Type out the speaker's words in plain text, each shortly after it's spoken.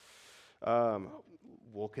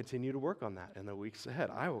We'll continue to work on that in the weeks ahead.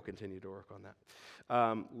 I will continue to work on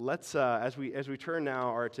that. Let's, as we turn now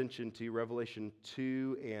our attention to Revelation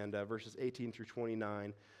 2 and verses 18 through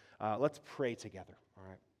 29, let's pray together, all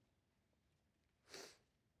right?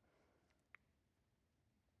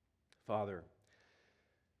 Father,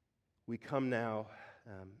 we come now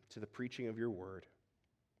to the preaching of your word.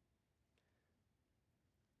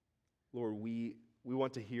 Lord, we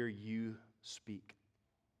want to hear you speak.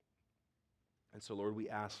 And so, Lord, we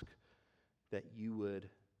ask that you would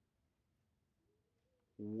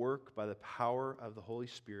work by the power of the Holy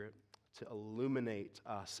Spirit to illuminate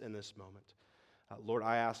us in this moment. Lord,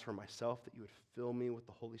 I ask for myself that you would fill me with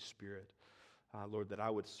the Holy Spirit. Lord, that I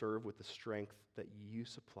would serve with the strength that you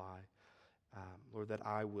supply. Lord, that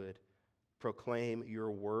I would proclaim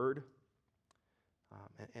your word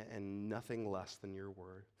and nothing less than your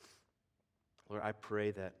word. Lord, I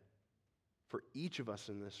pray that for each of us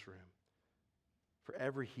in this room, for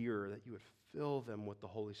every hearer, that you would fill them with the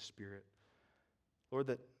Holy Spirit. Lord,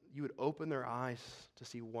 that you would open their eyes to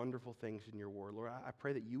see wonderful things in your word. Lord, I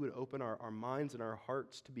pray that you would open our minds and our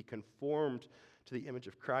hearts to be conformed to the image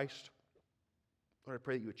of Christ. Lord, I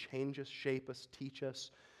pray that you would change us, shape us, teach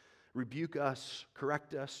us, rebuke us,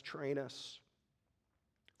 correct us, train us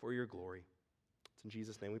for your glory. It's in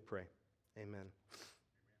Jesus' name we pray. Amen.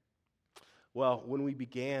 Well, when we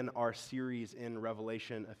began our series in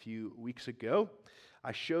Revelation a few weeks ago,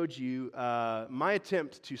 I showed you my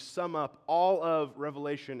attempt to sum up all of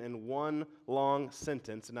Revelation in one long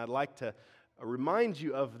sentence, and I'd like to remind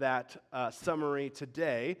you of that summary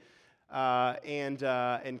today and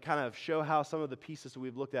kind of show how some of the pieces that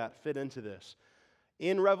we've looked at fit into this.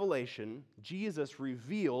 In Revelation, Jesus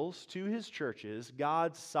reveals to his churches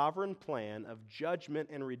God's sovereign plan of judgment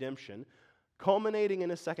and redemption, culminating in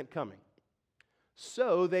his second coming,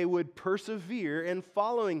 so they would persevere in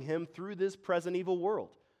following him through this present evil world,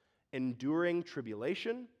 enduring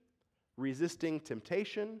tribulation, resisting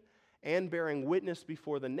temptation, and bearing witness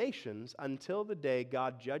before the nations until the day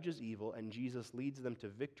God judges evil and Jesus leads them to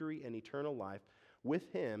victory and eternal life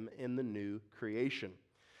with him in the new creation.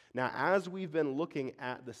 Now, as we've been looking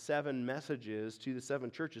at the 7 messages to the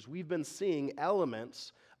 7 churches, we've been seeing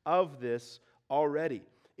elements of this already.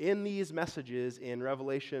 In these messages in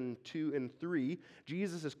Revelation 2 and 3,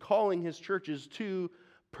 Jesus is calling his churches to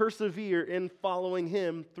persevere in following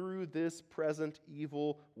him through this present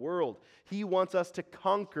evil world. He wants us to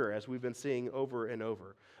conquer, as we've been seeing over and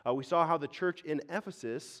over. We saw how the church in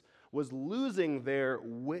Ephesus was losing their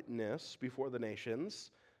witness before the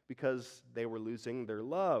nations because they were losing their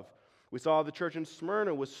love. We saw the church in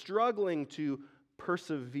Smyrna was struggling to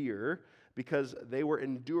persevere because they were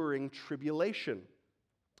enduring tribulation.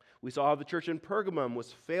 We saw how the church in Pergamum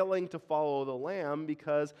was failing to follow the Lamb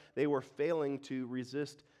because they were failing to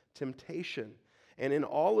resist temptation. And in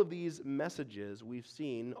all of these messages, we've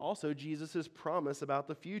seen also Jesus' promise about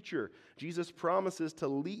the future. Jesus promises to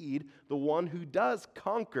lead the one who does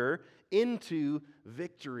conquer into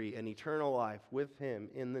victory and eternal life with him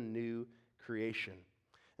in the new creation.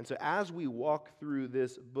 And so as we walk through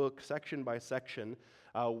this book section by section,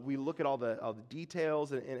 we look at all the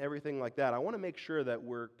details and everything like that. I want to make sure that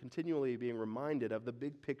we're continually being reminded of the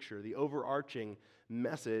big picture, the overarching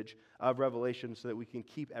message of Revelation, so that we can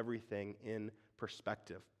keep everything in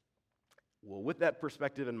perspective. Well, with that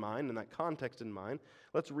perspective in mind and that context in mind,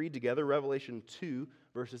 let's read together Revelation 2,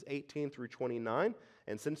 verses 18 through 29.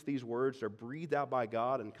 And since these words are breathed out by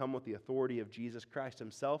God and come with the authority of Jesus Christ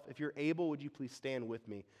himself, if you're able, would you please stand with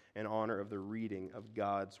me in honor of the reading of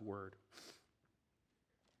God's word?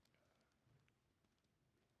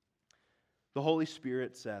 The Holy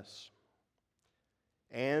Spirit says,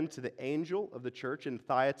 "And to the angel of the church in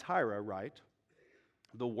Thyatira write,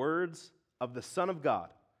 the words of the Son of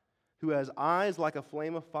God, who has eyes like a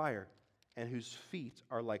flame of fire, and whose feet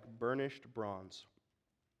are like burnished bronze.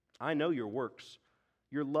 I know your works,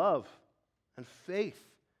 your love and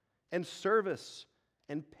faith and service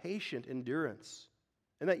and patient endurance,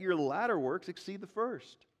 and that your latter works exceed the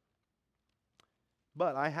first.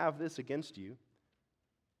 But I have this against you,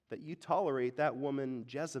 that you tolerate that woman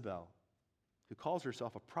Jezebel, who calls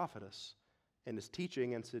herself a prophetess, and is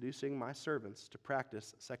teaching and seducing my servants to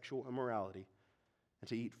practice sexual immorality and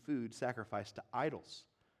to eat food sacrificed to idols.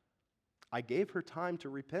 I gave her time to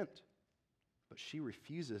repent, but she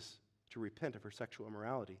refuses to repent of her sexual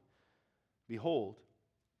immorality. Behold,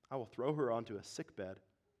 I will throw her onto a sickbed,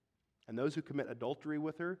 and those who commit adultery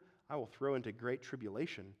with her I will throw into great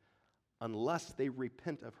tribulation, unless they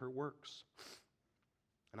repent of her works.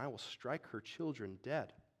 And I will strike her children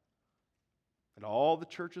dead, and all the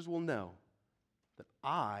churches will know that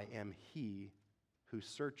I am he who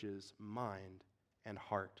searches mind and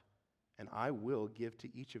heart, and I will give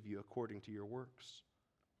to each of you according to your works.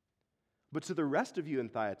 But to the rest of you in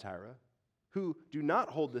Thyatira, who do not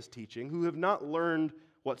hold this teaching, who have not learned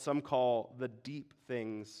what some call the deep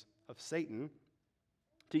things of Satan,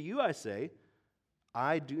 to you I say,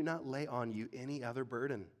 I do not lay on you any other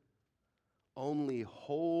burden. Only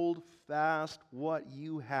hold fast what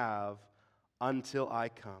you have until I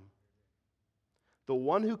come. The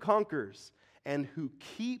one who conquers and who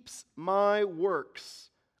keeps my works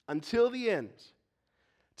until the end,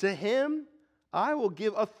 to him I will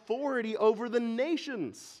give authority over the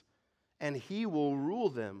nations, and he will rule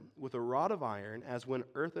them with a rod of iron, as when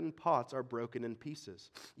earthen pots are broken in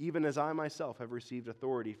pieces, even as I myself have received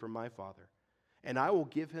authority from my Father. And I will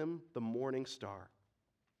give him the morning star.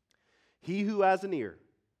 He who has an ear,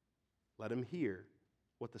 let him hear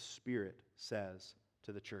what the Spirit says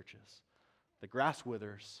to the churches. The grass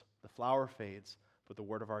withers, the flower fades, but the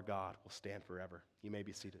word of our God will stand forever. You may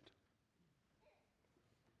be seated.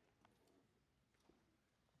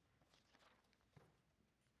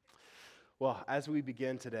 Well, as we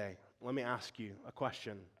begin today, let me ask you a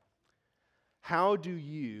question. How do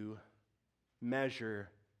you measure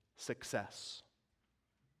success?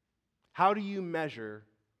 How do you measure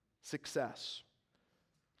success?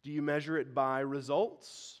 Do you measure it by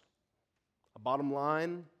results, a bottom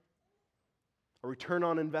line, a return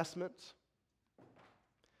on investment?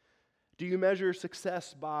 Do you measure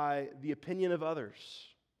success by the opinion of others,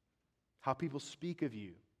 how people speak of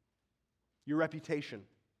you, your reputation?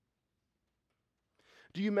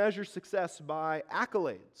 Do you measure success by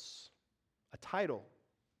accolades, a title,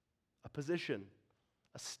 a position,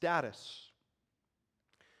 a status?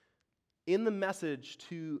 In the message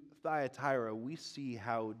to Thyatira, we see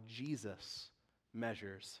how Jesus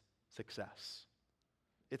measures success.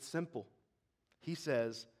 It's simple. He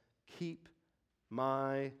says, keep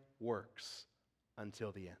my works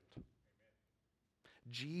until the end.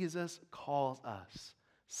 Jesus calls us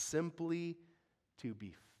simply to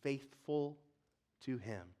be faithful to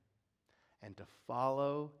him and to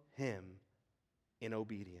follow him in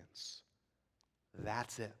obedience.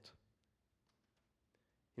 That's it.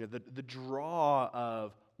 You know, the draw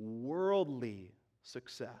of worldly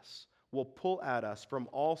success will pull at us from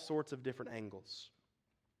all sorts of different angles.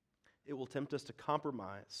 It will tempt us to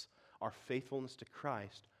compromise our faithfulness to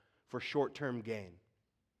Christ for short-term gain.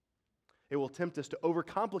 It will tempt us to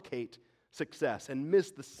overcomplicate success and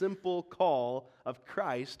miss the simple call of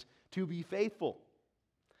Christ to be faithful.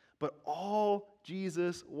 But all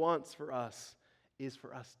Jesus wants for us is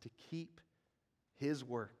for us to keep his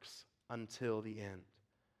works until the end.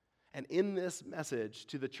 And in this message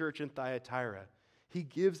to the church in Thyatira, he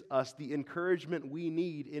gives us the encouragement we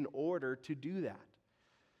need in order to do that.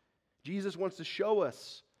 Jesus wants to show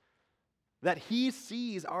us that he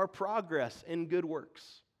sees our progress in good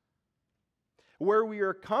works. Where we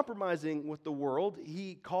are compromising with the world,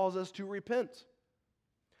 he calls us to repent.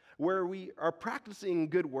 Where we are practicing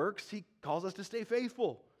good works, he calls us to stay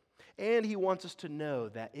faithful. And he wants us to know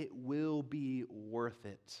that it will be worth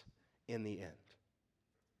it in the end.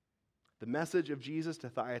 The message of Jesus to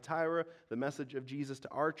Thyatira, the message of Jesus to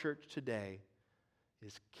our church today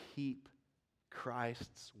is keep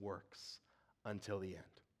Christ's works until the end.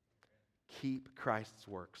 Keep Christ's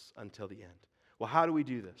works until the end. Well, how do we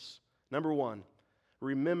do this? Number one,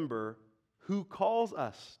 remember who calls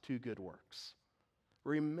us to good works.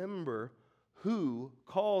 Remember who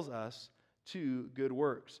calls us to good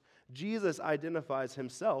works. Jesus identifies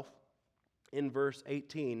himself in verse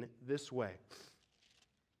 18 this way.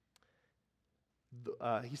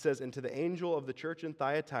 He says, and to the angel of the church in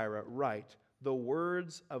Thyatira, write the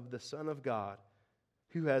words of the Son of God,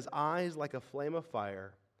 who has eyes like a flame of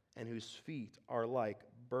fire and whose feet are like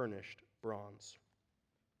burnished bronze.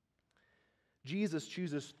 Jesus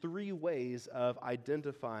chooses three ways of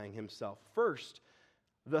identifying himself. First,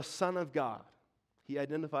 the Son of God. He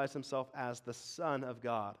identifies himself as the Son of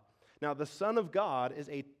God. Now, the Son of God is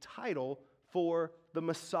a title for the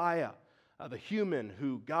Messiah, the human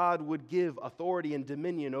who God would give authority and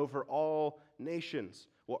dominion over all nations.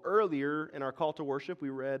 Well, earlier in our call to worship, we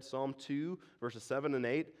read Psalm 2, verses 7 and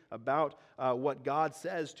 8, about what God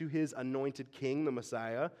says to his anointed king, the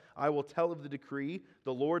Messiah. I will tell of the decree.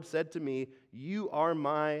 The Lord said to me, you are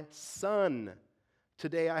my son.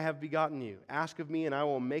 Today I have begotten you. Ask of me, and I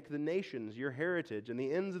will make the nations your heritage, and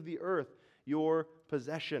the ends of the earth your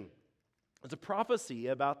possession. It's a prophecy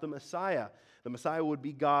about the Messiah. The Messiah would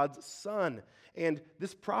be God's son. And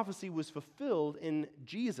this prophecy was fulfilled in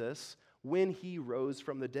Jesus when he rose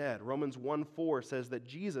from the dead. Romans 1:4 says that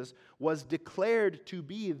Jesus was declared to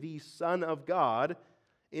be the Son of God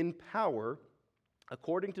in power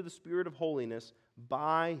according to the Spirit of holiness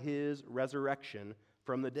by his resurrection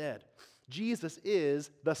from the dead. Jesus is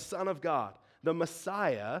the Son of God, the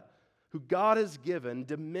Messiah, who God has given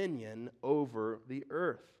dominion over the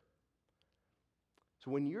earth. So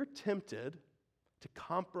when you're tempted to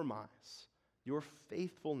compromise your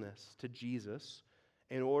faithfulness to Jesus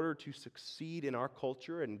in order to succeed in our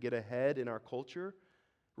culture and get ahead in our culture,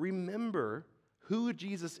 remember who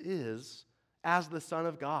Jesus is as the Son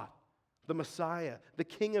of God, the Messiah, the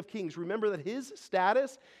King of Kings. Remember that his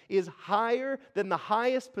status is higher than the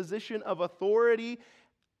highest position of authority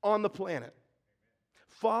on the planet.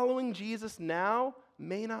 Following Jesus now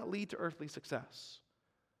may not lead to earthly success,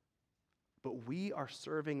 but we are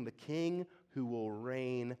serving the King who will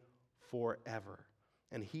reign forever.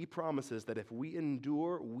 And he promises that if we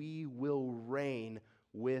endure, we will reign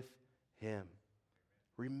with him.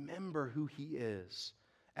 Remember who he is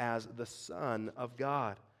as the Son of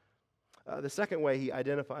God. The second way he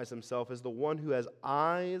identifies himself is the one who has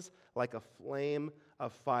eyes like a flame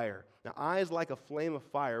of fire. Now, eyes like a flame of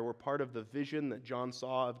fire were part of the vision that John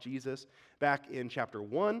saw of Jesus back in chapter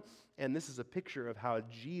 1, and this is a picture of how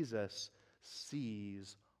Jesus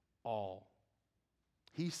sees all.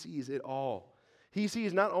 He sees it all. He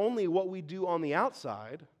sees not only what we do on the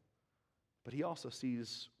outside, but he also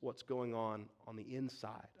sees what's going on the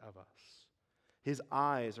inside of us. His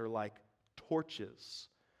eyes are like torches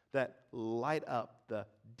that light up the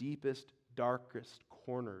deepest, darkest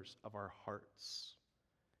corners of our hearts.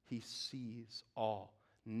 He sees all.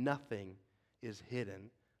 Nothing is hidden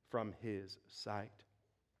from his sight.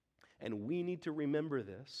 And we need to remember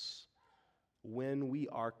this when we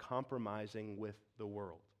are compromising with the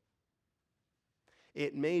world.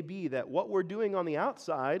 It may be that what we're doing on the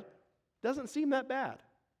outside doesn't seem that bad,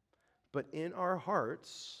 but in our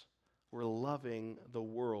hearts, we're loving the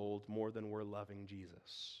world more than we're loving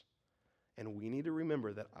Jesus. And we need to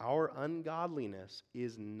remember that our ungodliness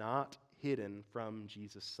is not hidden from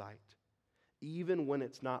Jesus' sight, even when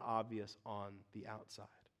it's not obvious on the outside.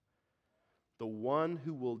 The one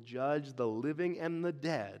who will judge the living and the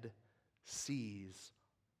dead sees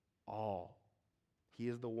all. He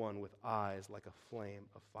is the one with eyes like a flame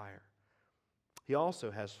of fire. He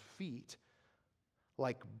also has feet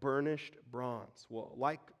like burnished bronze. Well,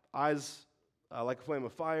 like eyes like a flame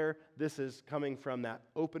of fire, this is coming from that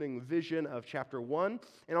opening vision of chapter 1.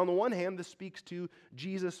 And on the one hand, this speaks to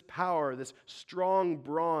Jesus' power, this strong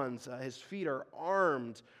bronze. His feet are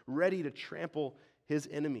armed, ready to trample his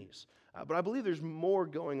enemies. But I believe there's more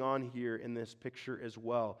going on here in this picture as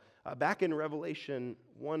well. Back in Revelation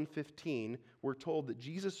 1:15, we're told that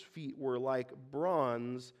Jesus' feet were like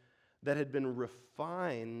bronze that had been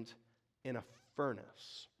refined in a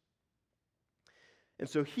furnace. And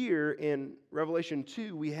so here in Revelation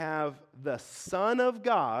 2, we have the Son of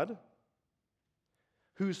God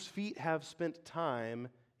whose feet have spent time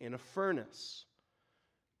in a furnace.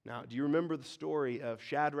 Now, do you remember the story of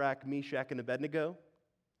Shadrach, Meshach, and Abednego?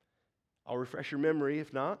 I'll refresh your memory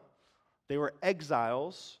if not. They were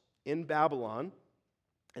exiles in Babylon,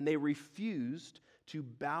 and they refused to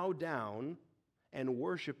bow down and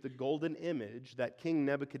worship the golden image that King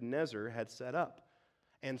Nebuchadnezzar had set up.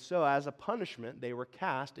 And so, as a punishment, they were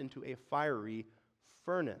cast into a fiery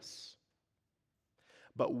furnace.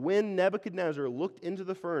 But when Nebuchadnezzar looked into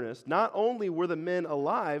the furnace, not only were the men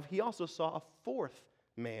alive, he also saw a fourth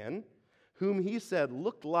man, whom he said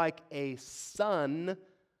looked like a son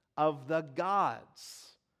of the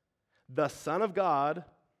gods. The Son of God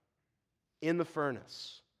in the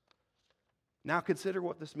furnace. Now consider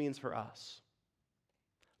what this means for us.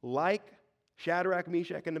 Like Shadrach,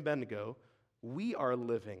 Meshach, and Abednego, we are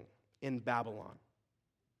living in Babylon.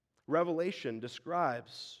 Revelation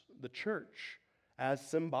describes the church as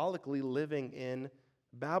symbolically living in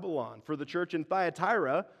Babylon. For the church in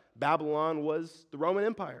Thyatira, Babylon was the Roman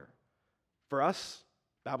Empire. For us,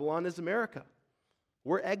 Babylon is America.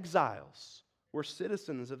 We're exiles. We're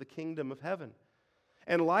citizens of the kingdom of heaven.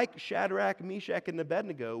 And like Shadrach, Meshach, and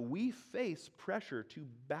Abednego, we face pressure to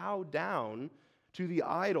bow down to the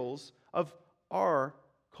idols of our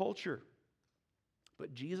culture.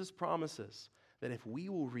 But Jesus promises that if we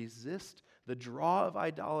will resist the draw of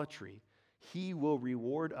idolatry, he will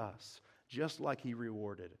reward us, just like he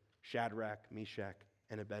rewarded Shadrach, Meshach,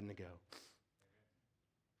 and Abednego.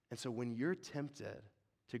 And so when you're tempted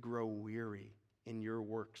to grow weary in your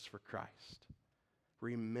works for Christ,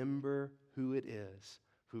 remember who it is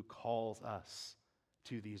who calls us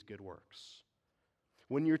to these good works.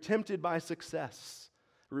 When you're tempted by success,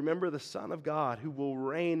 remember the Son of God who will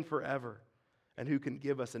reign forever and who can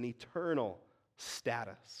give us an eternal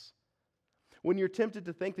status. When you're tempted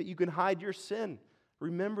to think that you can hide your sin,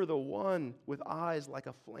 Remember the one with eyes like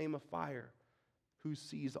a flame of fire, who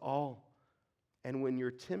sees all. And when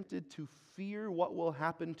you're tempted to fear what will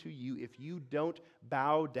happen to you if you don't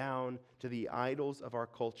bow down to the idols of our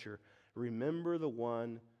culture, remember the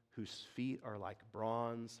one whose feet are like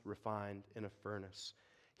bronze refined in a furnace.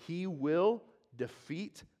 He will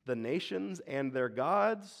defeat the nations and their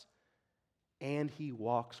gods, and he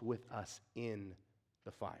walks with us in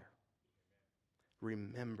the fire.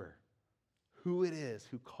 Remember who it is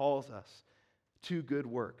who calls us to good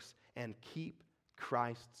works, and keep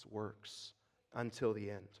Christ's works until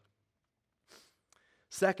the end.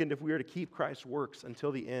 Second, if we are to keep Christ's works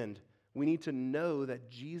until the end, we need to know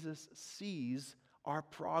that Jesus sees our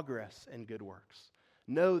progress in good works.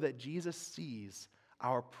 Know that Jesus sees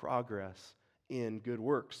our progress in good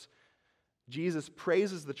works. Jesus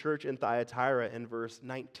praises the church in Thyatira in verse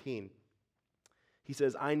 19. He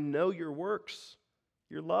says, I know your works,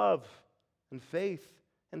 your love and faith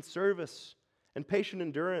and service and patient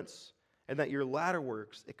endurance, and that your latter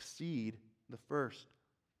works exceed the first.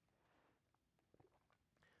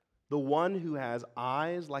 The one who has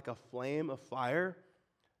eyes like a flame of fire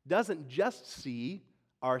doesn't just see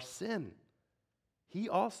our sin. He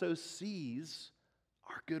also sees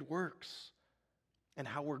our good works and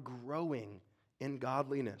how we're growing in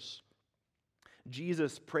godliness.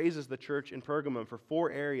 Jesus praises the church in Pergamum for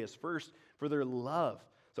 4 areas. First, for their love.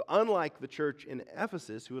 So unlike the church in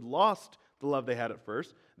Ephesus, who had lost the love they had at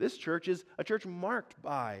first, this church is a church marked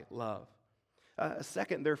by love.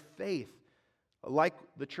 Second, their faith. Like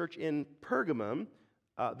the church in Pergamum,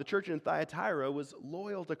 the church in Thyatira was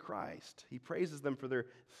loyal to Christ. He praises them for their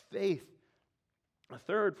faith.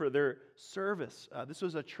 Third, for their service. This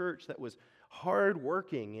was a church that was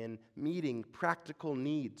hardworking in meeting practical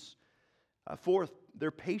needs. Fourth, their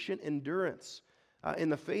patient endurance. In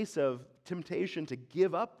the face of temptation to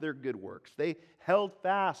give up their good works, they held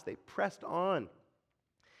fast, they pressed on.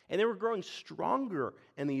 And they were growing stronger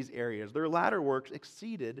in these areas. Their latter works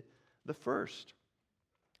exceeded the first.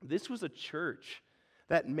 This was a church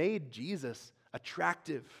that made Jesus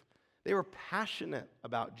attractive. They were passionate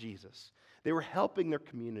about Jesus. They were helping their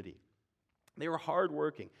community. They were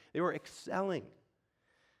hardworking. They were excelling.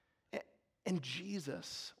 And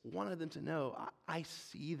Jesus wanted them to know, I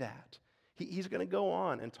see that. He's going to go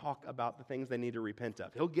on and talk about the things they need to repent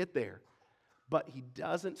of. He'll get there. But he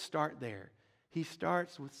doesn't start there. He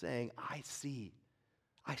starts with saying, I see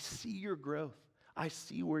your growth. I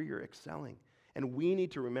see where you're excelling. And we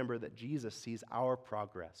need to remember that Jesus sees our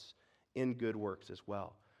progress in good works as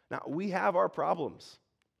well. Now, we have our problems,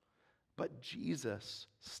 but Jesus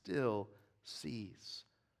still sees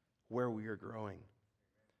where we are growing.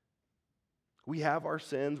 We have our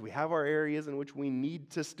sins, we have our areas in which we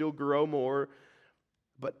need to still grow more,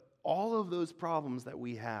 but all of those problems that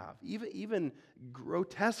we have, even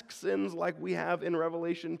grotesque sins like we have in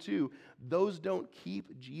Revelation 2, those don't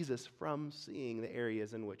keep Jesus from seeing the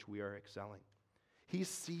areas in which we are excelling. He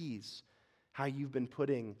sees how you've been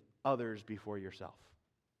putting others before yourself.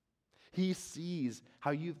 He sees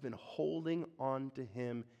how you've been holding on to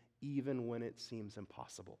him even when it seems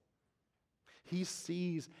impossible. He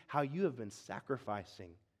sees how you have been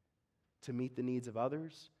sacrificing to meet the needs of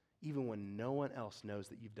others, even when no one else knows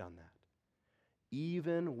that you've done that.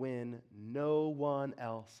 Even when no one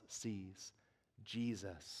else sees,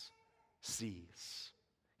 Jesus sees.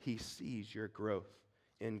 He sees your growth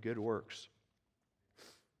in good works.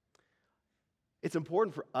 It's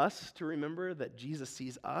important for us to remember that Jesus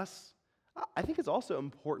sees us. I think it's also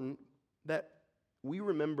important that we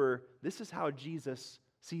remember this is how Jesus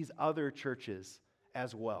sees other churches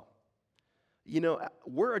as well. You know,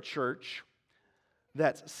 we're a church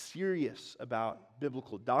that's serious about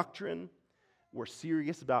biblical doctrine. We're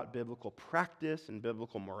serious about biblical practice and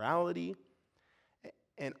biblical morality.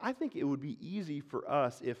 And I think it would be easy for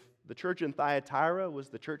us, if the church in Thyatira was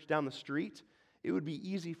the church down the street, it would be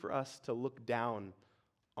easy for us to look down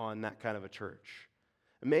on that kind of a church.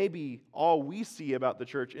 Maybe all we see about the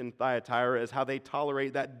church in Thyatira is how they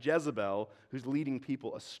tolerate that Jezebel who's leading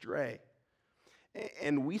people astray.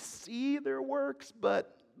 And we see their works,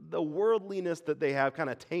 but the worldliness that they have kind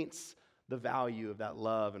of taints the value of that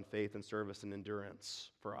love and faith and service and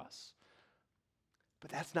endurance for us.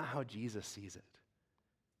 But that's not how Jesus sees it.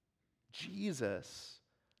 Jesus,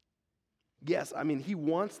 yes, I mean, he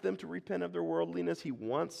wants them to repent of their worldliness. He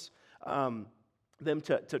wants them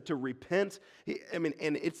to repent. And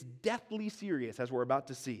it's deathly serious, as we're about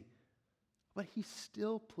to see. But he's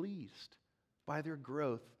still pleased by their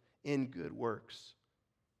growth in good works.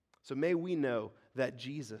 So may we know that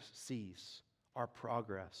Jesus sees our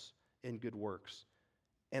progress in good works,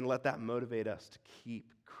 and let that motivate us to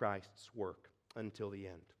keep Christ's work until the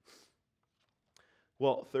end.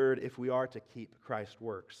 Well, third, if we are to keep Christ's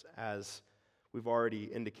works, as we've already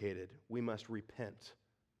indicated, we must repent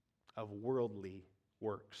of worldly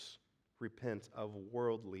works. Repent of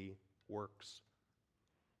worldly works.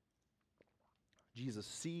 Jesus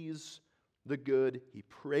sees the good. He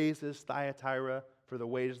praises Thyatira for the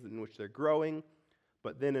ways in which they're growing.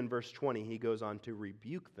 But then in verse 20, he goes on to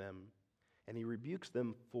rebuke them, and he rebukes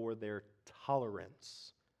them for their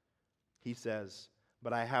tolerance. He says,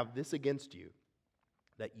 "But I have this against you,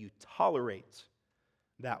 that you tolerate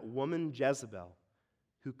that woman Jezebel,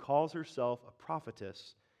 who calls herself a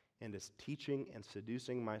prophetess and is teaching and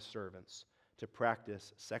seducing my servants to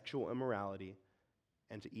practice sexual immorality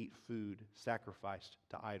and to eat food sacrificed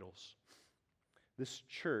to idols." This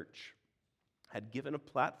church had given a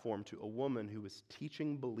platform to a woman who was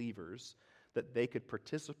teaching believers that they could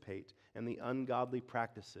participate in the ungodly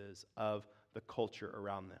practices of the culture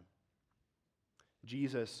around them.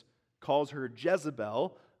 Jesus calls her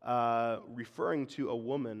Jezebel, referring to a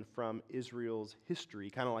woman from Israel's history,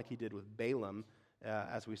 kind of like he did with Balaam,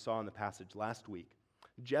 as we saw in the passage last week.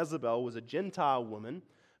 Jezebel was a Gentile woman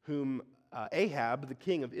whom Ahab, the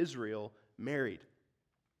king of Israel, married.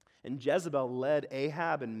 And Jezebel led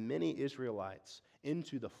Ahab and many Israelites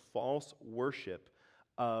into the false worship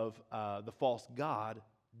of the false god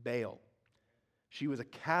Baal. She was a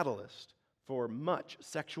catalyst for much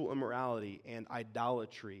sexual immorality and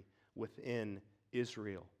idolatry within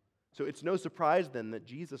Israel. So it's no surprise then that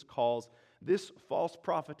Jesus calls this false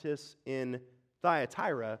prophetess in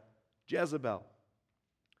Thyatira Jezebel.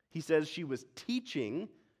 He says she was teaching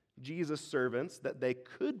Jesus' servants that they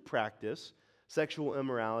could practice sexual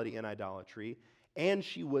immorality and idolatry, and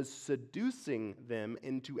she was seducing them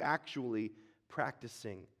into actually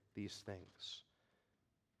practicing these things.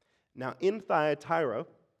 Now, in Thyatira,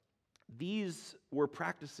 these were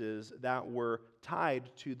practices that were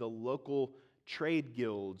tied to the local trade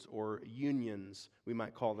guilds or unions, we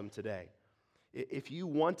might call them today. If you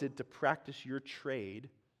wanted to practice your trade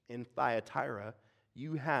in Thyatira,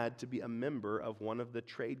 you had to be a member of one of the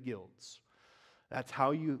trade guilds. That's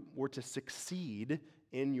how you were to succeed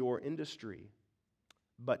in your industry.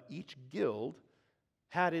 But each guild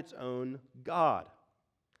had its own god.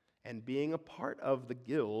 And being a part of the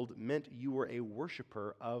guild meant you were a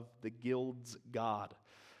worshiper of the guild's god.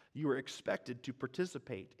 You were expected to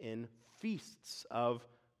participate in feasts of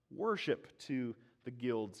worship to the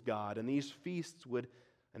guild's god. And these feasts would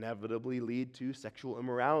inevitably lead to sexual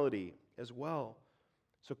immorality as well.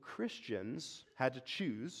 So Christians had to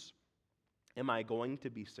choose, am I going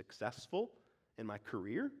to be successful in my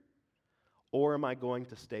career, or am I going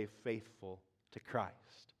to stay faithful to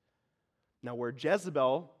Christ? Now, where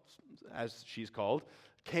Jezebel, as she's called,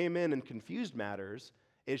 came in and confused matters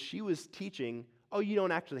is she was teaching, oh, you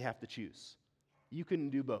don't actually have to choose. You can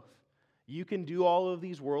do both. You can do all of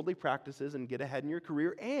these worldly practices and get ahead in your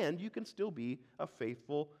career, and you can still be a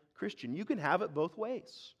faithful Christian. You can have it both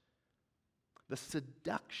ways. The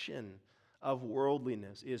seduction of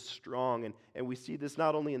worldliness is strong, and we see this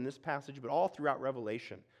not only in this passage, but all throughout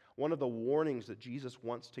Revelation. One of the warnings that Jesus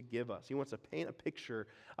wants to give us, he wants to paint a picture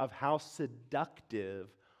of how seductive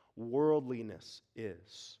worldliness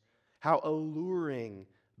is, how alluring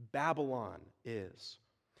Babylon is.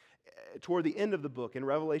 Toward the end of the book, in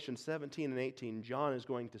Revelation 17 and 18, John is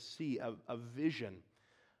going to see a vision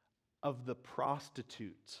of the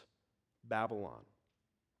prostitute Babylon.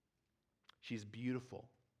 She's beautiful.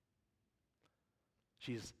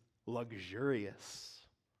 She's luxurious.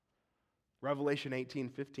 Revelation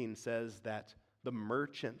 18:15 says that the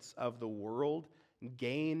merchants of the world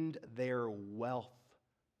gained their wealth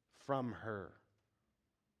from her.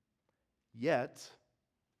 Yet,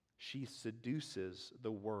 she seduces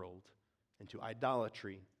the world into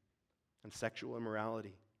idolatry and sexual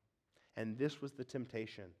immorality. And this was the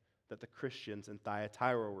temptation that the Christians in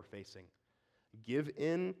Thyatira were facing. Give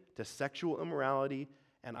in to sexual immorality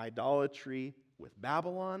and idolatry with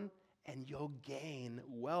Babylon, and you'll gain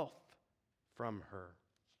wealth from her.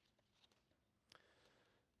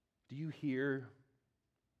 Do you hear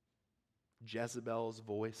Jezebel's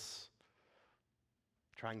voice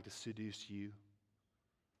trying to seduce you?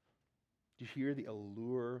 Do you hear the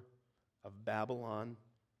allure of Babylon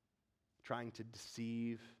trying to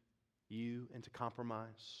deceive you into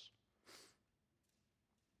compromise?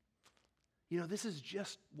 You know, this is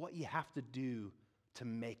just what you have to do to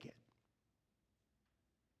make it.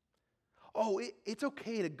 Oh, it's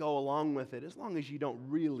okay to go along with it as long as you don't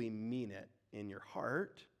really mean it in your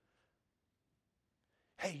heart.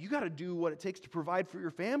 Hey, you got to do what it takes to provide for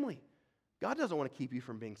your family. God doesn't want to keep you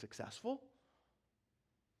from being successful.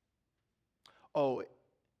 Oh,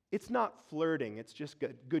 It's not flirting, it's just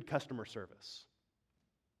good customer service.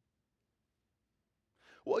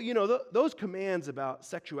 Well, those commands about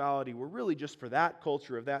sexuality were really just for that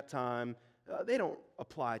culture of that time. They don't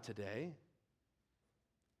apply today.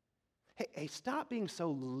 Hey, stop being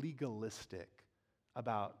so legalistic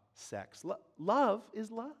about sex. Love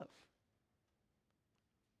is love.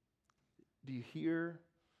 Do you hear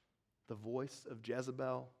the voice of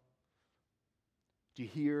Jezebel? Do you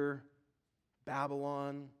hear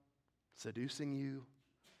Babylon seducing you?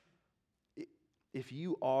 If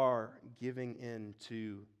you are giving in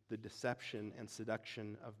to the deception and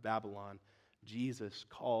seduction of Babylon, Jesus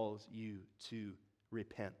calls you to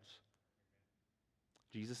repent.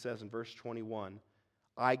 Jesus says in verse 21,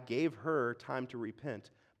 I gave her time to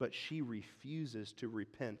repent, but she refuses to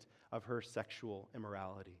repent of her sexual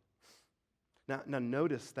immorality. Now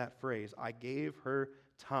notice that phrase, I gave her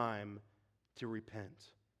time to repent.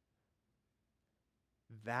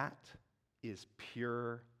 That is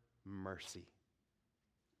pure mercy.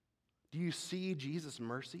 Do you see Jesus'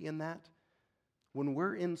 mercy in that? When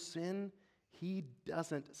we're in sin, he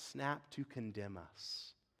doesn't snap to condemn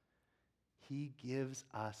us. He gives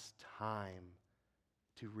us time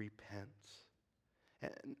to repent.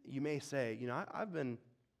 And you may say, I've been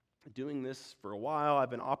doing this for a while. I've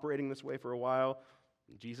been operating this way for a while.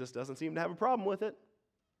 Jesus doesn't seem to have a problem with it.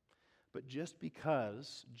 But just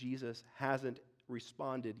because Jesus hasn't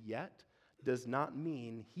responded yet does not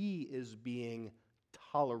mean he is being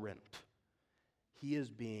tolerant. He is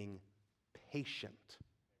being patient.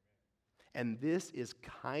 And this is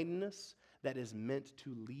kindness that is meant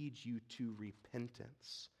to lead you to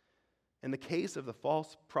repentance. In the case of the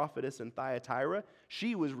false prophetess in Thyatira,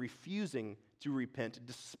 she was refusing to repent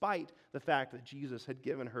despite the fact that Jesus had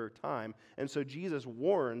given her time. And so Jesus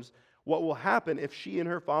warns what will happen if she and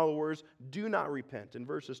her followers do not repent. In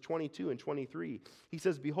verses 22 and 23, he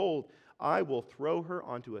says, Behold, I will throw her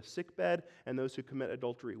onto a sickbed, and those who commit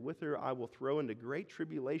adultery with her I will throw into great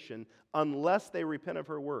tribulation unless they repent of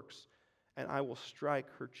her works, and I will strike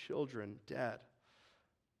her children dead.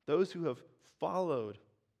 Those who have followed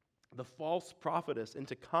the false prophetess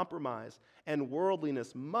into compromise and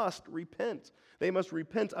worldliness must repent. They must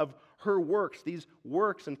repent of her works, these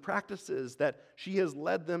works and practices that she has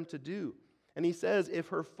led them to do. And he says, if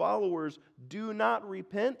her followers do not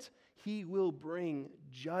repent, he will bring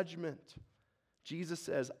judgment. Jesus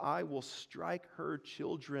says, I will strike her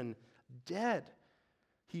children dead.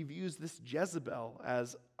 He views this Jezebel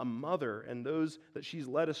as a mother and those that she's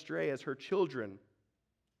led astray as her children.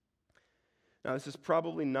 Now, this is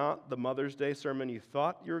probably not the Mother's Day sermon you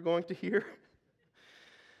thought you were going to hear.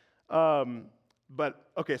 But,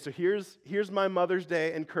 okay, so here's my Mother's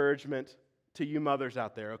Day encouragement to you mothers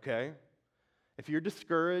out there, okay? If you're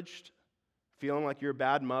discouraged, feeling like you're a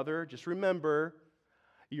bad mother, just remember,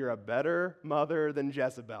 you're a better mother than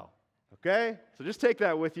Jezebel, okay? So just take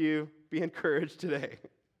that with you. Be encouraged today.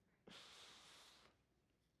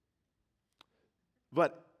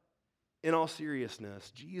 But in all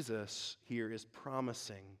seriousness, Jesus here is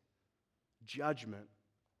promising judgment.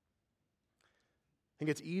 I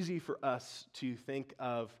think it's easy for us to think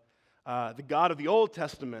of the God of the Old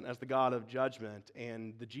Testament as the God of judgment,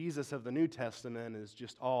 and the Jesus of the New Testament is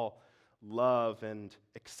just all love and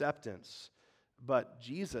acceptance. But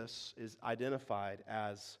Jesus is identified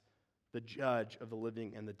as the judge of the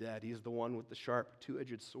living and the dead. He's the one with the sharp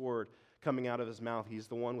two-edged sword coming out of his mouth. He's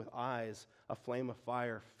the one with eyes, a flame of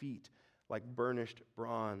fire, feet like burnished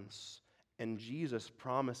bronze. And Jesus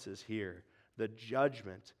promises here the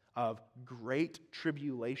judgment of great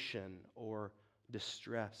tribulation or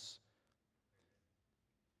distress.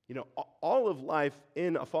 All of life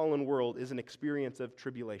in a fallen world is an experience of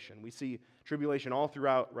tribulation. We see tribulation all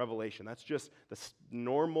throughout Revelation. That's just the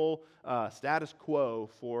normal status quo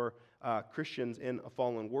for Christians in a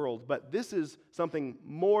fallen world. But this is something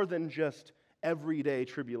more than just everyday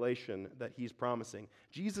tribulation that he's promising.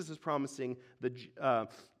 Jesus is promising,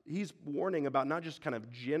 he's warning about not just kind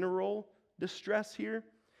of general distress here.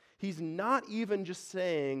 He's not even just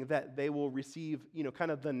saying that they will receive,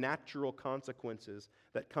 kind of the natural consequences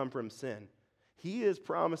that come from sin. He is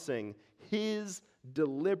promising his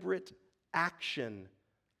deliberate action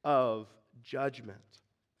of judgment.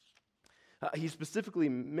 He specifically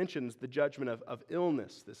mentions the judgment of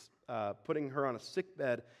illness, this putting her on a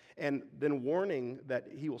sickbed, and then warning that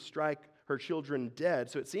he will strike her children dead.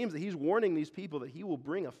 So it seems that he's warning these people that he will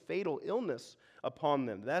bring a fatal illness upon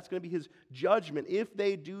them. That's going to be his judgment if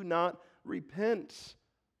they do not repent.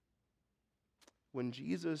 When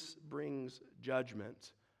Jesus brings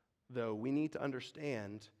judgment, though, we need to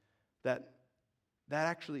understand that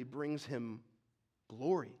actually brings him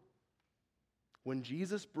glory. When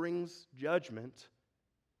Jesus brings judgment,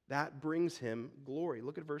 that brings him glory.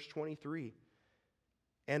 Look at verse 23.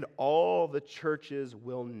 And all the churches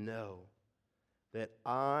will know that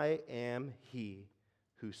I am he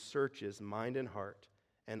who searches mind and heart,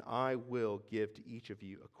 and I will give to each of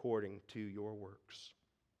you according to your works.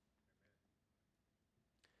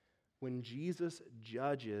 When Jesus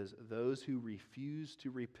judges those who refuse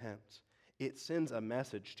to repent, it sends a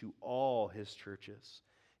message to all his churches.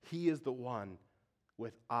 He is the one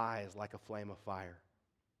with eyes like a flame of fire.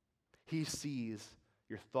 He sees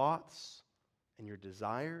your thoughts and your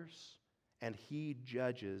desires, and he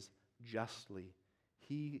judges justly.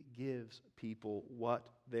 He gives people what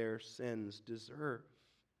their sins deserve.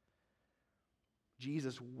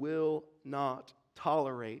 Jesus will not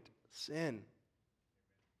tolerate sin,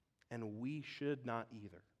 and we should not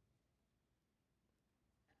either.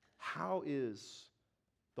 How is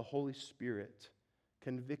the Holy Spirit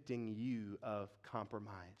convicting you of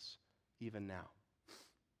compromise even now?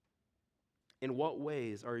 In what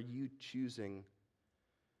ways are you choosing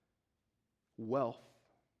wealth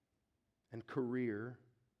and career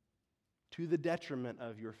to the detriment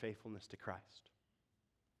of your faithfulness to Christ?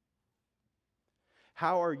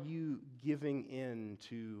 How are you giving in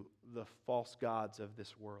to the false gods of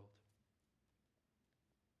this world?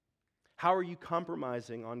 How are you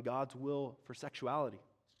compromising on God's will for sexuality?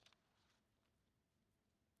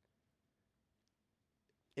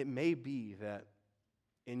 It may be that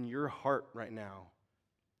in your heart right now,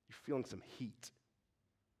 you're feeling some heat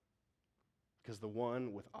because the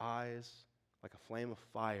one with eyes like a flame of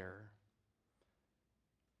fire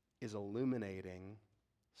is illuminating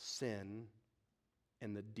sin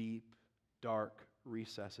in the deep, dark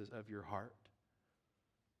recesses of your heart.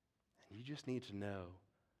 And you just need to know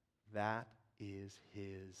that is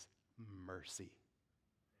his mercy.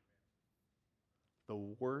 The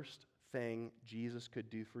worst thing Jesus could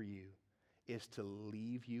do for you is to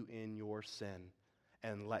leave you in your sin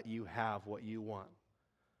and let you have what you want.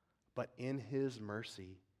 But in his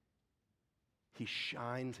mercy, he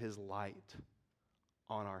shines his light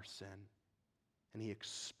on our sin, and he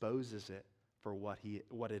exposes it for what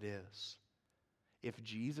it is. If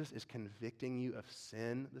Jesus is convicting you of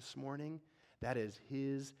sin this morning, that is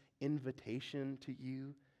his invitation to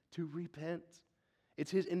you to repent.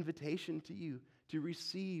 It's his invitation to you to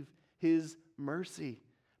receive his mercy,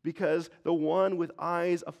 because the one with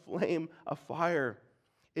eyes aflame of fire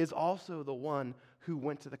is also the one who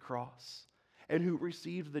went to the cross and who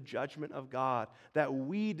received the judgment of God that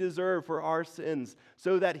we deserve for our sins,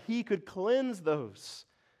 so that he could cleanse those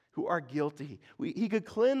who are guilty. He could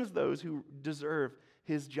cleanse those who deserve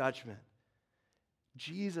his judgment.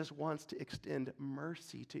 Jesus wants to extend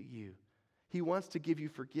mercy to you. He wants to give you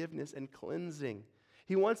forgiveness and cleansing.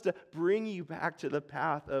 He wants to bring you back to the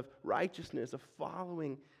path of righteousness, of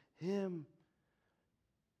following him.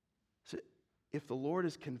 So if the Lord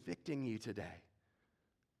is convicting you today,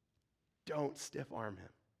 don't stiff-arm him.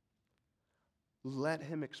 Let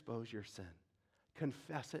him expose your sin.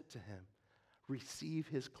 Confess it to him. Receive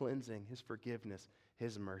his cleansing, his forgiveness,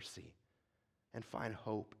 his mercy, and find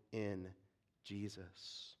hope in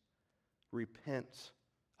Jesus. Repent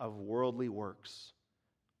of worldly works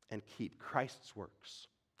and keep Christ's works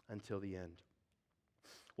until the end.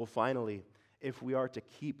 Well, finally, if we are to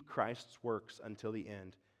keep Christ's works until the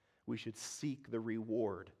end, we should seek the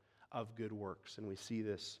reward of good works. And we see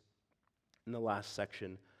this in the last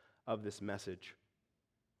section of this message.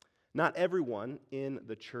 Not everyone in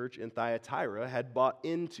the church in Thyatira had bought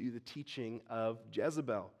into the teaching of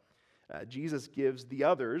Jezebel. Jesus gives the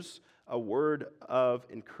others a word of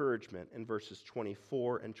encouragement in verses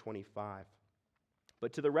 24 and 25.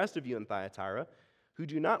 But to the rest of you in Thyatira, who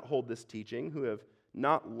do not hold this teaching, who have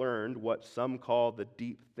not learned what some call the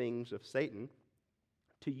deep things of Satan,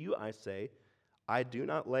 to you I say, I do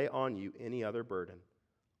not lay on you any other burden.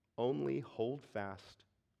 Only hold fast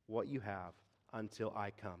what you have until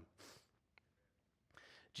I come.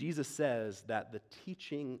 Jesus says that the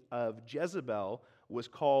teaching of Jezebel was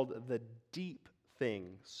called the deep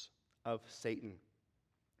things of Satan.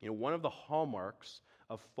 You know, one of the hallmarks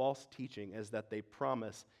of false teaching is that they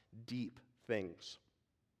promise deep things.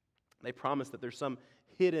 They promise that there's some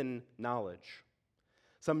hidden knowledge,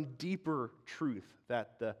 some deeper truth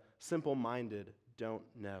that the simple-minded don't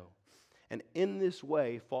know. And in this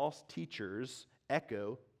way, false teachers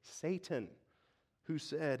echo Satan, who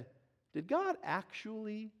said, did God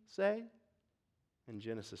actually say? In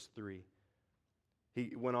Genesis 3.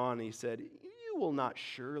 He went on and he said, you will not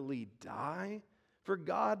surely die, for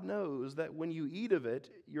God knows that when you eat of it,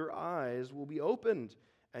 your eyes will be opened,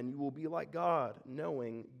 and you will be like God,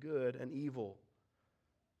 knowing good and evil.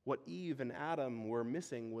 What Eve and Adam were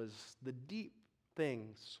missing was the deep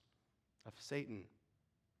things of Satan.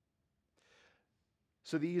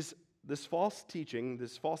 So this false teaching,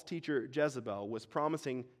 this false teacher Jezebel was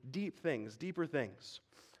promising deep things, deeper things,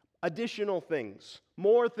 additional things,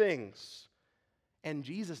 more things. And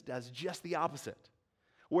Jesus does just the opposite.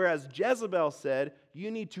 Whereas Jezebel said,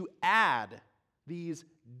 you need to add these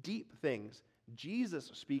deep things,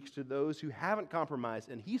 Jesus speaks to those who haven't compromised,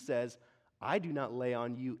 and he says, I do not lay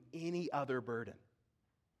on you any other burden.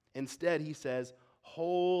 Instead, he says,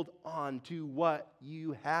 hold on to what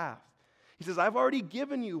you have. He says, I've already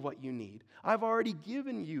given you what you need. I've already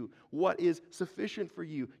given you what is sufficient for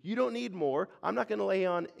you. You don't need more. I'm not going to lay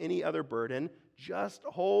on any other burden. Just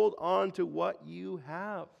hold on to what you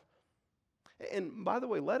have. And by the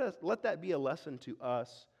way, let that be a lesson to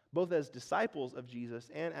us, both as disciples of Jesus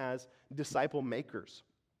and as disciple makers.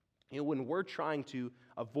 You know, when we're trying to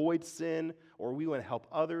avoid sin or we want to help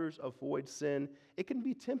others avoid sin, it can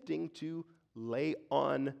be tempting to lay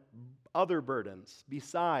on other burdens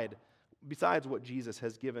besides what Jesus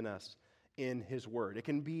has given us in his word. It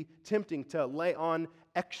can be tempting to lay on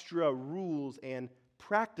extra rules and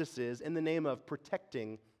practices in the name of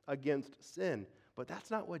protecting against sin. But that's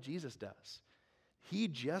not what Jesus does. He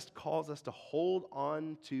just calls us to hold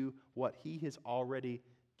on to what he has already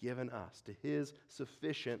given us, to his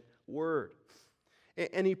sufficient word.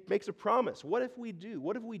 And he makes a promise. What if we do?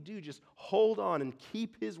 What if we do just hold on and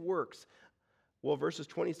keep his works? Well, verses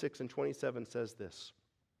 26 and 27 says this.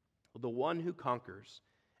 The one who conquers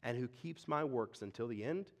and who keeps my works until the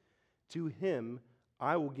end, to him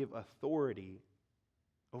I will give authority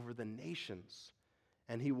over the nations,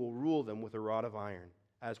 and he will rule them with a rod of iron,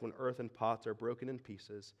 as when earthen pots are broken in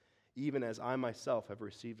pieces, even as I myself have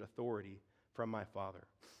received authority from my Father.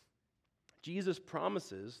 Jesus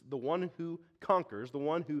promises the one who conquers, the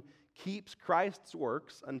one who keeps Christ's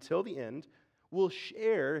works until the end, will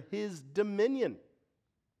share his dominion.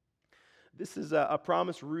 This is a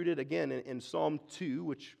promise rooted, again, in Psalm 2,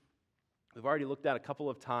 which we've already looked at a couple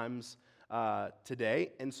of times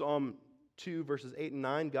today. In Psalm 2, verses 8 and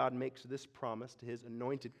 9, God makes this promise to his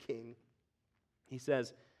anointed king. He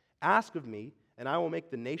says, ask of me, and I will make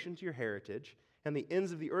the nations your heritage, and the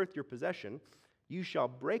ends of the earth your possession. You shall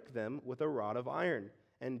break them with a rod of iron,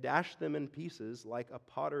 and dash them in pieces like a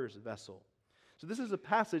potter's vessel. So this is a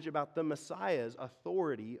passage about the Messiah's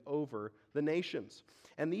authority over the nations.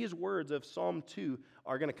 And these words of Psalm 2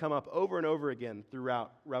 are going to come up over and over again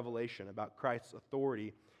throughout Revelation about Christ's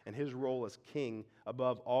authority and his role as king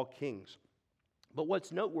above all kings. But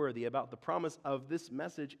what's noteworthy about the promise of this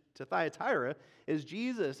message to Thyatira is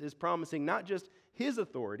Jesus is promising not just his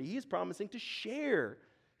authority, he's promising to share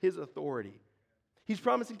his authority. He's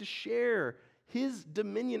promising to share his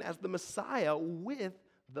dominion as the Messiah with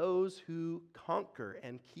those who conquer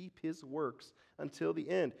and keep his works until the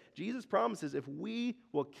end. Jesus promises if we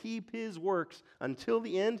will keep his works until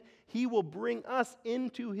the end, he will bring us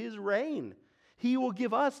into his reign. He will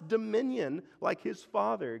give us dominion like his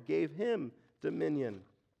Father gave him dominion.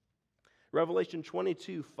 Revelation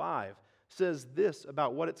 22:5 says this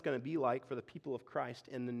about what it's going to be like for the people of Christ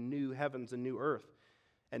in the new heavens and new earth.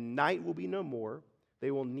 And night will be no more. They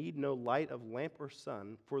will need no light of lamp or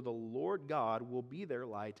sun, for the Lord God will be their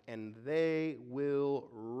light, and they will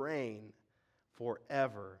reign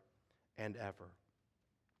forever and ever.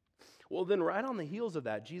 Well, then right on the heels of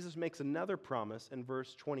that, Jesus makes another promise in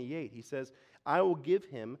verse 28. He says, I will give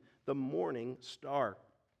him the morning star.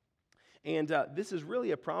 And this is really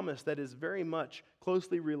a promise that is very much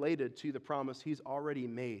closely related to the promise he's already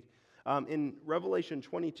made. In Revelation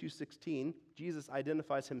 22:16, Jesus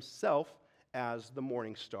identifies himself as the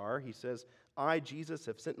morning star. He says, I, Jesus,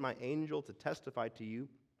 have sent my angel to testify to you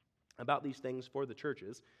about these things for the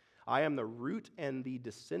churches. I am the root and the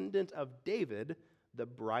descendant of David, the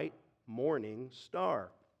bright morning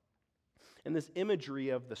star. And this imagery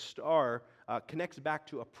of the star connects back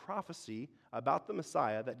to a prophecy about the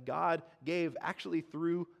Messiah that God gave actually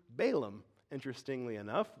through Balaam, interestingly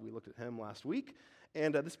enough. We looked at him last week.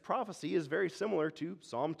 And this prophecy is very similar to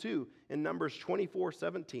Psalm 2. In Numbers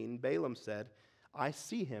 24:17, Balaam said, I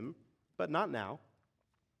see him, but not now.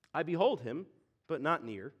 I behold him, but not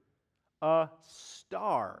near. A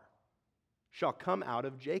star shall come out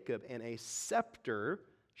of Jacob, and a scepter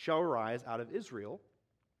shall rise out of Israel.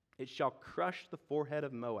 It shall crush the forehead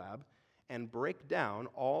of Moab and break down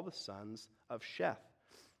all the sons of Sheth.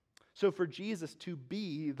 So for Jesus to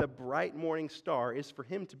be the bright morning star is for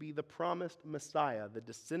him to be the promised Messiah, the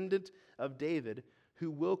descendant of David, who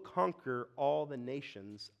will conquer all the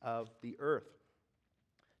nations of the earth.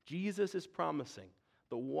 Jesus is promising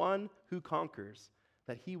the one who conquers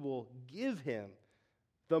that he will give him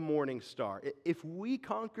the morning star. If we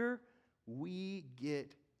conquer, we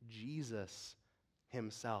get Jesus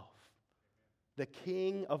himself. The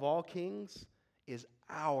King of all kings is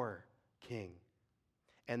our King.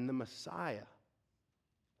 And the Messiah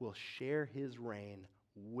will share his reign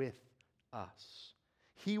with us.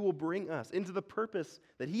 He will bring us into the purpose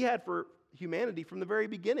that he had for humanity from the very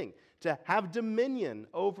beginning, to have dominion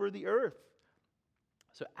over the earth.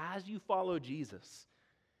 So as you follow Jesus,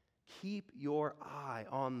 keep your eye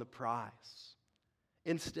on the prize.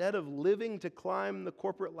 Instead of living to climb the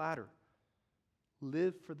corporate ladder,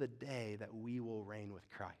 live for the day that we will reign with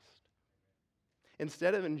Christ.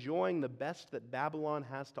 Instead of enjoying the best that Babylon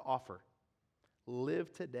has to offer,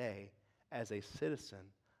 live today as a citizen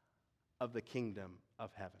of the kingdom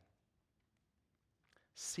of heaven.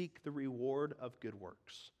 Seek the reward of good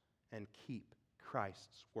works and keep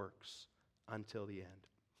Christ's works until the end.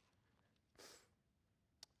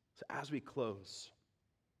 So as we close,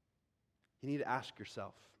 you need to ask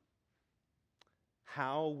yourself,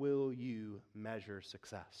 how will you measure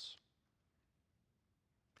success?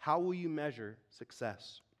 How will you measure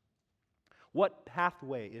success? What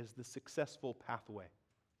pathway is the successful pathway?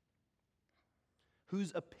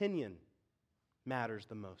 Whose opinion matters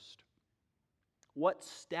the most? What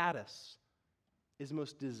status is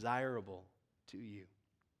most desirable to you?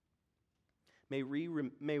 May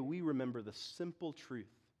we remember the simple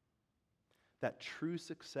truth that true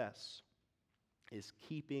success is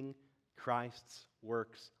keeping Christ's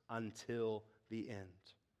works until the end.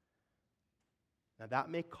 Now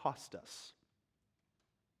that may cost us.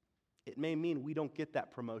 It may mean we don't get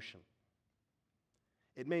that promotion.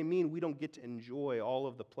 It may mean we don't get to enjoy all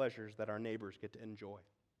of the pleasures that our neighbors get to enjoy.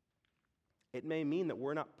 It may mean that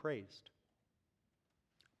we're not praised.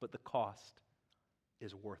 But the cost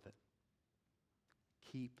is worth it.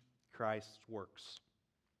 Keep Christ's works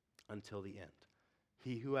until the end.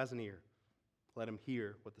 He who has an ear, let him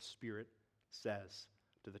hear what the Spirit says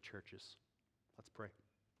to the churches. Let's pray.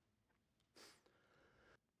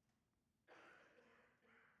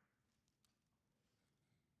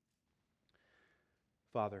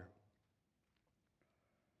 Father,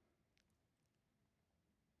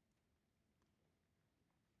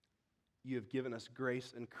 you have given us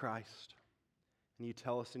grace in Christ, and you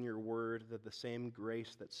tell us in your word that the same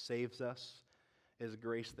grace that saves us is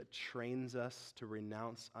grace that trains us to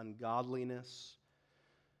renounce ungodliness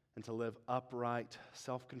and to live upright,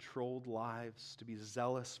 self-controlled lives, to be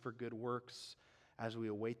zealous for good works as we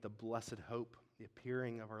await the blessed hope, the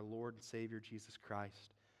appearing of our Lord and Savior Jesus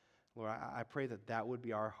Christ. Lord, I pray that that would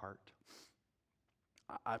be our heart.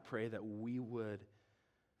 I pray that we would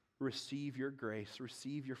receive your grace,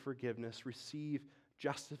 receive your forgiveness, receive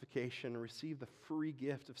justification, receive the free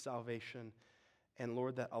gift of salvation. And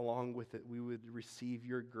Lord, that along with it, we would receive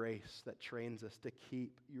your grace that trains us to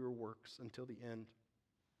keep your works until the end.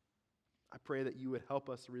 I pray that you would help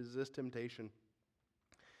us resist temptation.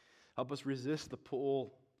 Help us resist the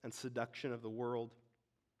pull and seduction of the world.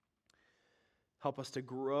 Help us to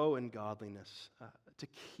grow in godliness, to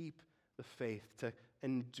keep the faith, to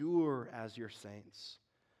endure as your saints.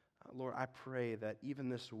 Lord, I pray that even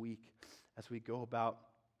this week, as we go about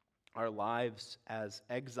our lives as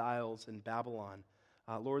exiles in Babylon,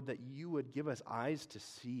 Lord, that you would give us eyes to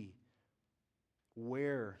see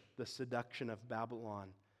where the seduction of Babylon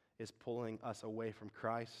is pulling us away from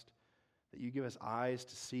Christ, that you give us eyes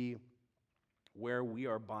to see where we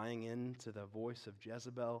are buying into the voice of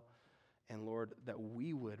Jezebel, and Lord, that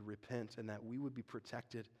we would repent and that we would be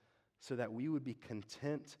protected so that we would be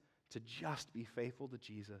content to just be faithful to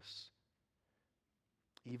Jesus,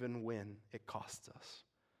 even when it costs us.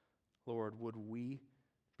 Lord, would we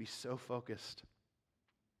be so focused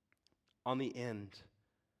on the end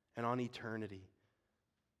and on eternity,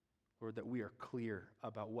 Lord, that we are clear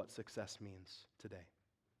about what success means today.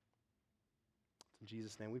 In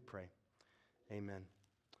Jesus' name we pray. Amen.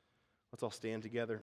 Let's all stand together.